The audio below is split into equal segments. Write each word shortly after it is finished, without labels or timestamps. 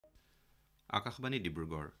আকাশবাণী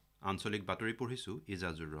ডিব্ৰুগড় আঞ্চলিক বাতৰি পঢ়িছোঁ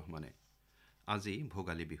ইজাজুৰ ৰহমানে। আজি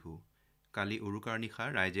ভোগালী বিহু। কালি উৰুকাৰ নিশা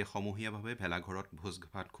ৰাইজে সমূহীয়াভাৱে ভেলাঘৰত ভোজ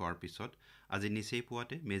ভাত খোৱাৰ পিছত আজি নিচেই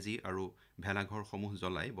পুৱাতে মেজি আৰু ভেলাঘৰসমূহ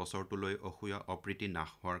জ্বলাই বছৰটোলৈ অসূয়া অপ্ৰীতি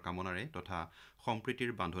নাশ হোৱাৰ কামনাৰে তথা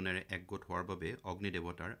সম্প্ৰীতিৰ বান্ধোনেৰে একগোট হোৱাৰ বাবে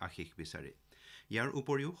অগ্নিদেৱতাৰ আশীষ বিচাৰে। ইয়াৰ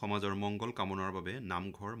উপৰিও সমাজৰ মংগল কামনাৰ বাবে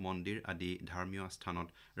নামঘৰ মন্দিৰ আদি ধৰ্মীয় স্থানত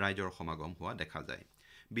ৰাইজৰ সমাগম হোৱা দেখা যায়।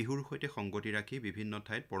 বিহুৰ সৈতে সংগতি ৰাখি বিভিন্ন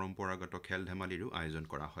ঠাইত পৰম্পৰাগত খেল ধেমালিৰো আয়োজন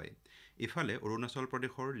কৰা হয়। ইফালে অৰুণাচল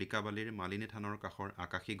প্ৰদেশৰ লিকাবালিৰ মালিনী থানৰ কাষৰ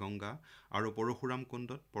আকাশী গংগা আৰু পৰশুৰাম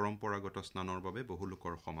কুণ্ডত পৰম্পৰাগত স্নানৰ বাবে বহু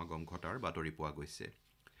লোকৰ সমাগম ঘটাৰ বাতৰি পোৱা গৈছে।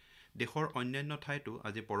 দেশৰ অন্যান্য ঠাইতো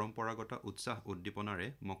আজি পৰম্পৰাগত উৎসাহ উদ্দীপনাৰে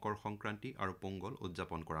মকৰ সংক্ৰান্তি আৰু পোংগল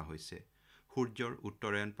উদযাপন কৰা হৈছে। সূৰ্যৰ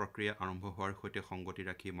উত্তৰায়ণ প্ৰক্ৰিয়া আৰম্ভ হোৱাৰ সৈতে সংগতি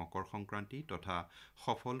ৰাখি মকৰ সংক্ৰান্তি তথা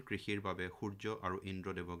সফল কৃষিৰ বাবে সূৰ্য আৰু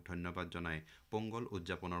ইন্দ্ৰদেৱক ধন্যবাদ জনাই পোংগল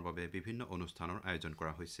উদযাপনৰ বাবে বিভিন্ন অনুষ্ঠানৰ আয়োজন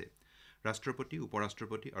কৰা হৈছে। ৰাষ্ট্ৰপতি,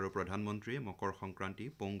 উপৰাষ্ট্ৰপতি আৰু প্ৰধানমন্ত্ৰীয়ে মকৰ সংক্ৰান্তি,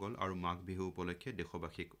 পোংগল আৰু মাঘ বিহু উপলক্ষে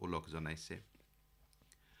দেশবাসীক ওলগ জনাইছে।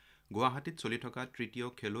 গুৱাহাটীত চলি থকা তৃতীয়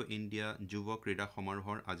খেলো ইণ্ডিয়া যুৱ ক্ৰীড়া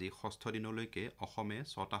সমাৰোহৰ আজি ষষ্ঠ দিনলৈকে অসমে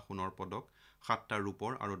 6টা সোণৰ পদক, 7টা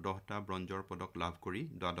ৰূপৰ আৰু 10টা ব্ৰঞ্জৰ পদক লাভ কৰি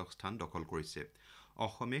দ্বাদশ স্থান দখল কৰিছে।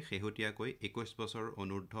 অসমে শেহতীয়াকৈ 21 বছৰ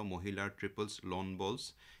অনূৰ্ধ্ব মহিলাৰ ট্ৰিপলছ লন বলছ,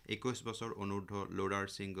 21 বছৰ অনূৰ্ধ্ব ল'ৰাৰ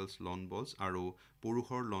ছিংগলছ লন বলছ আৰু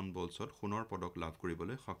পুৰুষৰ লন বলছত সোণৰ পদক লাভ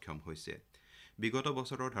কৰিবলৈ সক্ষম হৈছে। বিগত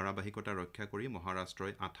বছৰৰ ধাৰাবাহিকতা ৰক্ষা কৰি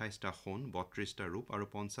মহাৰাষ্ট্ৰই 28টা সোণ, 32টা ৰূপ আৰু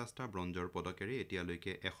 50টা ব্ৰঞ্জৰ পদকেৰে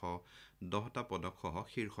এতিয়ালৈকে 110টা পদকসহ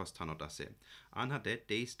শীৰ্ষস্থানত আছে। আনহাতে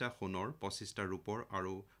 23টা সোণৰ, 25টা ৰূপৰ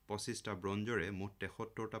আৰু 25টা ব্ৰঞ্জৰে মুঠ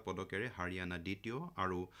 73টা পদকেৰে হাৰিয়ানা দ্বিতীয়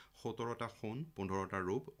আৰু 17টা সোণ, 15টা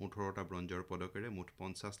ৰূপ, 18টা ব্ৰঞ্জৰ পদকেৰে মুঠ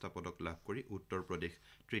 50টা পদক লাভ কৰি উত্তৰ প্ৰদেশ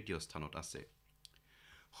তৃতীয় স্থানত আছে।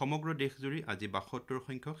 সমগ্ৰ দেশজুৰি আজি 72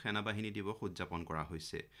 সংখ্যক সেনাবাহিনী দিৱস উদযাপন কৰা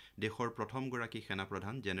হৈছে। দেশৰ প্ৰথমগৰাকী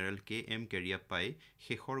সেনাপ্ৰধান জেনেৰেল KM কেৰিয়াপ্পাই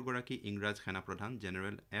শেষৰগৰাকী ইংৰাজ সেনাপ্ৰধান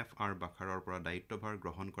জেনেৰেল FR বাখাৰৰ পৰা দায়িত্বভাৰ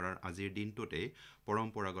গ্ৰহণ কৰাৰ আজিৰ দিনটোতেই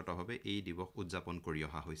পৰম্পৰাগতভাৱে এই দিৱস উদযাপন কৰি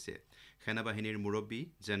অহা হৈছে। সেনাবাহিনীৰ মুৰব্বী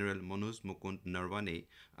জেনেৰেল মনোজ মুকুন্দ নৰৱানেই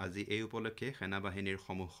আজি এই উপলক্ষে সেনাবাহিনীৰ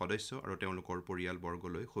সমূহ সদস্য আৰু তেওঁলোকৰ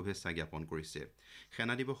পৰিয়ালবৰ্গলৈ শুভেচ্ছা জ্ঞাপন কৰিছে।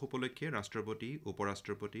 সেনা দিৱস উপলক্ষে ৰাষ্ট্ৰপতি,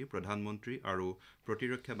 উপৰাষ্ট্ৰপতি, প্ৰধানমন্ত্ৰী আৰু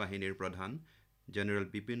প্ৰতিৰক্ষা বাহিনীৰ প্ৰধান জেনেৰেল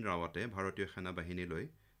বিপিন ৰাৱাটে ভাৰতীয় সেনাবাহিনীলৈ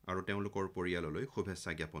আৰু তেওঁলোকৰ পৰিয়াললৈ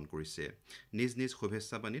শুভেচ্ছা জ্ঞাপন কৰিছে। নিজ নিজ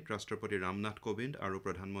শুভেচ্ছা বাণীত ৰাষ্ট্ৰপতি ৰামনাথ কোবিন্দ আৰু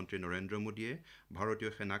প্ৰধানমন্ত্ৰী নৰেন্দ্ৰ মোদীয়ে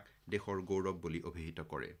ভাৰতীয় সেনাক দেশৰ গৌৰৱ বুলি অভিহিত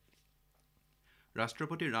কৰে।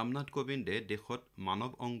 ৰাষ্ট্ৰপতি ৰামনাথ কোবিন্দে দেশত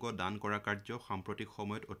মানৱ অংগ দান কৰা কাৰ্য সাম্প্ৰতিক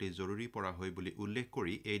সময়ত অতি জৰুৰী পৰা হয় বুলি উল্লেখ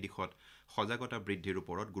কৰি এই দিশত সজাগতা বৃদ্ধিৰ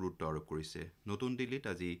ওপৰত গুৰুত্ব আৰোপ কৰিছে। নতুন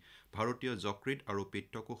দিল্লীত আজি ভাৰতীয় যকৃত আৰু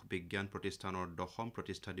পিত্তকোষ বিজ্ঞান প্ৰতিষ্ঠানৰ 10ম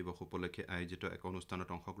প্ৰতিষ্ঠা দিৱস উপলক্ষে আয়োজিত এক অনুষ্ঠানত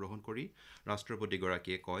অংশগ্ৰহণ কৰি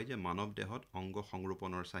ৰাষ্ট্ৰপতিগৰাকীয়ে কয় যে মানৱ দেহত অংগ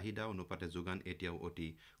সংৰোপণৰ চাহিদা অনুপাতে যোগান এতিয়াও অতি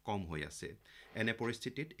কম হৈ আছে। এনে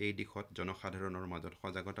পৰিস্থিতিত এই দিশত জনসাধাৰণৰ মাজত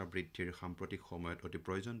সজাগতা বৃদ্ধিৰ সাম্প্ৰতিক সময়ত অতি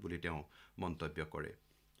প্ৰয়োজন বুলি তেওঁ মন্তব্য কৰে।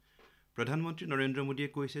 প্ৰধানমন্ত্ৰী নৰেন্দ্ৰ মোদীয়ে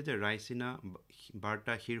কৈছে যে ৰায়ছিনা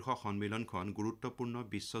বাৰ্তা শীৰ্ষ সন্মিলনখন গুৰুত্বপূৰ্ণ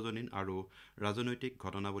বিশ্বজনীন আৰু ৰাজনৈতিক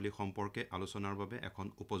ঘটনাৱলী সম্পৰ্কে আলোচনাৰ বাবে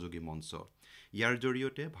এখন উপযোগী মঞ্চ। ইয়াৰ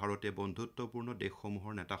জৰিয়তে ভাৰতে বন্ধুত্বপূৰ্ণ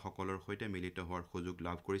দেশসমূহৰ নেতাসকলৰ সৈতে মিলিত হোৱাৰ সুযোগ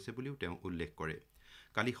লাভ কৰিছে বুলিও তেওঁ উল্লেখ কৰে।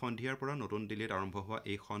 কালি সন্ধিয়াৰ পৰা নতুন দিল্লীত আৰম্ভ হোৱা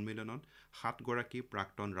এই সন্মিলনত 7গৰাকী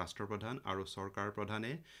প্ৰাক্তন ৰাষ্ট্ৰপ্ৰধান আৰু চৰকাৰ প্ৰধানে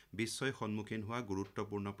বিশ্বই সন্মুখীন হোৱা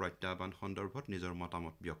গুৰুত্বপূৰ্ণ প্ৰত্যাহ্বান সন্দৰ্ভত নিজৰ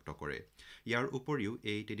মতামত ব্যক্ত কৰে। ইয়াৰ উপৰিও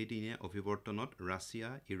এই তিনিদিনীয়া অভিৱৰ্তনত ৰাছিয়া,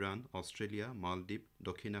 ইৰাণ, অষ্ট্ৰেলিয়া, মালদ্বীপ,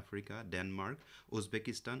 দক্ষিণ আফ্ৰিকা, ডেনমাৰ্ক,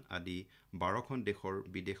 উজবেকিস্তান আদি 12খন দেশৰ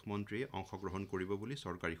বিদেশ মন্ত্ৰীয়ে অংশগ্ৰহণ কৰিব বুলি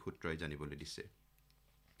চৰকাৰী সূত্ৰই জানিবলৈ দিছে।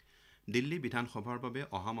 দিল্লী বিধানসভাৰ বাবে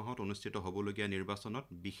অহা মাহত অনুষ্ঠিত হ'বলগীয়া নিৰ্বাচনত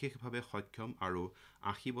বিশেষভাৱে সক্ষম আৰু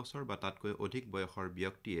 80 বছৰ বা তাতকৈ অধিক বয়সৰ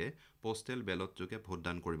ব্যক্তিয়ে পোষ্টেল বেলট যোগে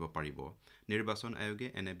ভোটদান কৰিব পাৰিব। নিৰ্বাচন আয়োগে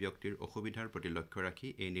এনে ব্যক্তিৰ অসুবিধাৰ প্ৰতি লক্ষ্য ৰাখি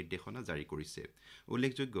এই নিৰ্দেশনা জাৰি কৰিছে।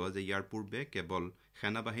 উল্লেখযোগ্য যে ইয়াৰ পূৰ্বে কেৱল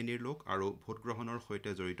সেনাবাহিনীৰ লোক আৰু ভোটগ্ৰহণৰ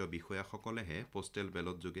সৈতে জড়িত বিষয়াসকলেহে পোষ্টেল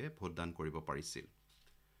বেলট যোগে ভোটদান কৰিব পাৰিছিল।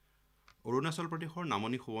 অৰুণাচল প্ৰদেশৰ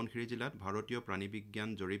নামনি সোৱণশিৰি জিলাত ভাৰতীয়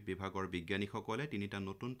প্ৰাণীবিজ্ঞান জৰীপ বিভাগৰ বিজ্ঞানীসকলে 3টা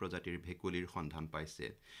নতুন প্ৰজাতিৰ ভেকুলীৰ সন্ধান পাইছে।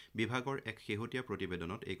 বিভাগৰ এক শেহতীয়া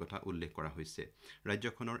প্ৰতিবেদনত এই কথা উল্লেখ কৰা হৈছে।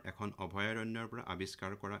 ৰাজ্যখনৰ এখন অভয়াৰণ্যৰ পৰা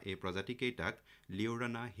আৱিষ্কাৰ কৰা এই প্ৰজাতিকেইটাক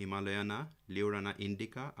লিওৰানা হিমালয়ানা, লিওৰানা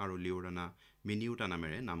ইণ্ডিকা আৰু লিওৰানা মিনিউটা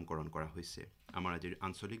নামেৰে নামকৰণ কৰা হৈছে। আমাৰ আজিৰ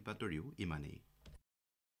আঞ্চলিক বাতৰিও ইমানেই।